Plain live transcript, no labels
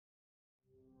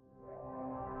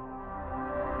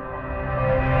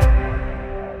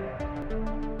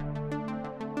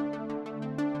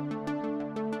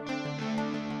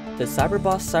The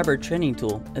CyberBOSS Cyber Training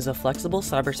Tool is a flexible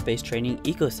cyberspace training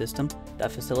ecosystem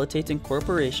that facilitates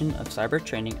incorporation of cyber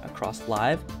training across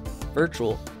live,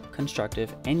 virtual,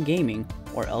 constructive, and gaming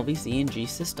or LVC&G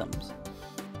systems.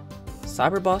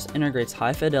 CyberBOSS integrates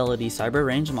high-fidelity cyber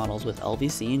range models with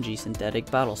LVC&G synthetic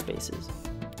battle spaces.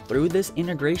 Through this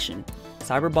integration,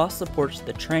 CyberBOSS supports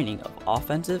the training of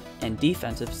offensive and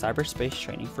defensive cyberspace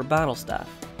training for battle staff.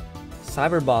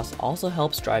 CyberBOSS also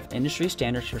helps drive industry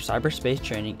standards for cyberspace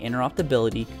training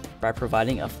interoperability by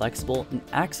providing a flexible and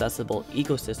accessible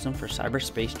ecosystem for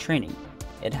cyberspace training.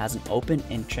 It has an open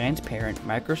and transparent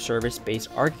microservice-based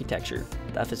architecture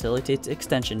that facilitates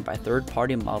extension by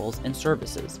third-party models and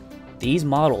services. These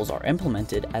models are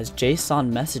implemented as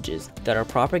JSON messages that are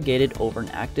propagated over an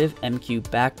active MQ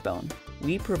backbone.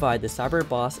 We provide the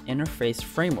CyberBOSS Interface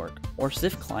Framework, or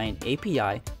CIF Client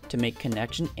API, to make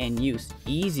connection and use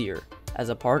easier as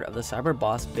a part of the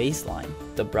CyberBOSS baseline.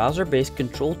 The browser-based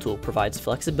control tool provides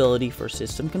flexibility for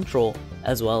system control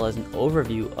as well as an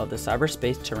overview of the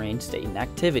cyberspace terrain state and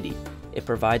activity. It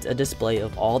provides a display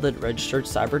of all the registered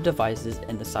cyber devices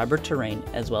in the cyber terrain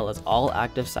as well as all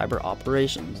active cyber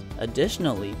operations.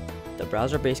 Additionally, the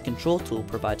browser-based control tool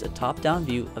provides a top-down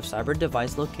view of cyber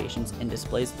device locations and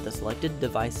displays the selected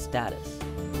device status.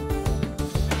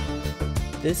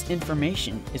 This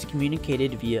information is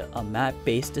communicated via a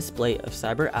map-based display of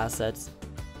cyber assets,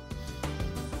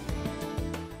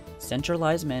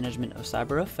 centralized management of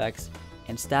cyber effects,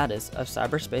 and status of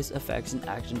cyberspace effects and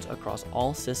actions across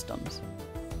all systems.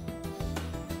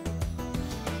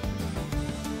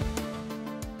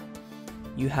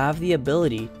 You have the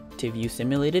ability to view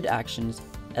simulated actions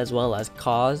as well as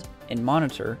cause and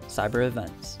monitor cyber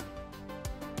events.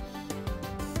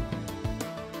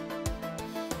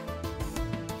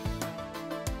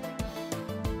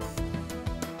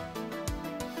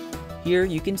 Here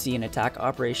you can see an attack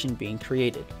operation being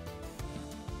created.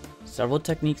 Several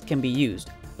techniques can be used,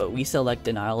 but we select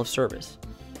denial of service.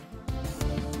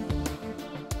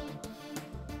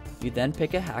 You then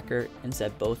pick a hacker and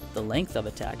set both the length of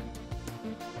attack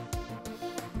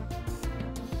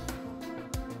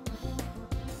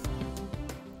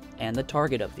and the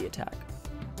target of the attack.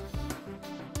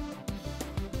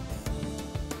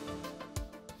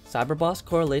 CyberBOSS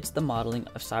correlates the modeling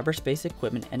of cyberspace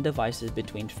equipment and devices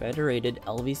between federated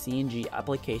LVC&G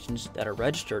applications that are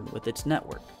registered with its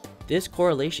network. This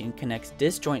correlation connects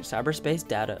disjoint cyberspace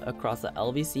data across the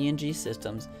LVC&G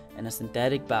systems in a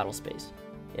synthetic battle space.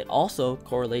 It also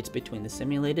correlates between the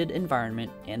simulated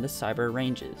environment and the cyber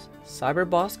ranges.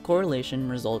 CyberBOSS correlation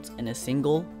results in a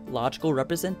single, logical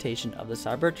representation of the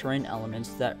cyber terrain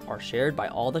elements that are shared by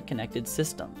all the connected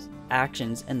systems.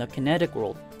 Actions in the kinetic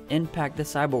world impact the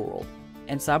cyber world,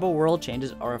 and cyber world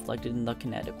changes are reflected in the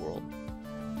kinetic world.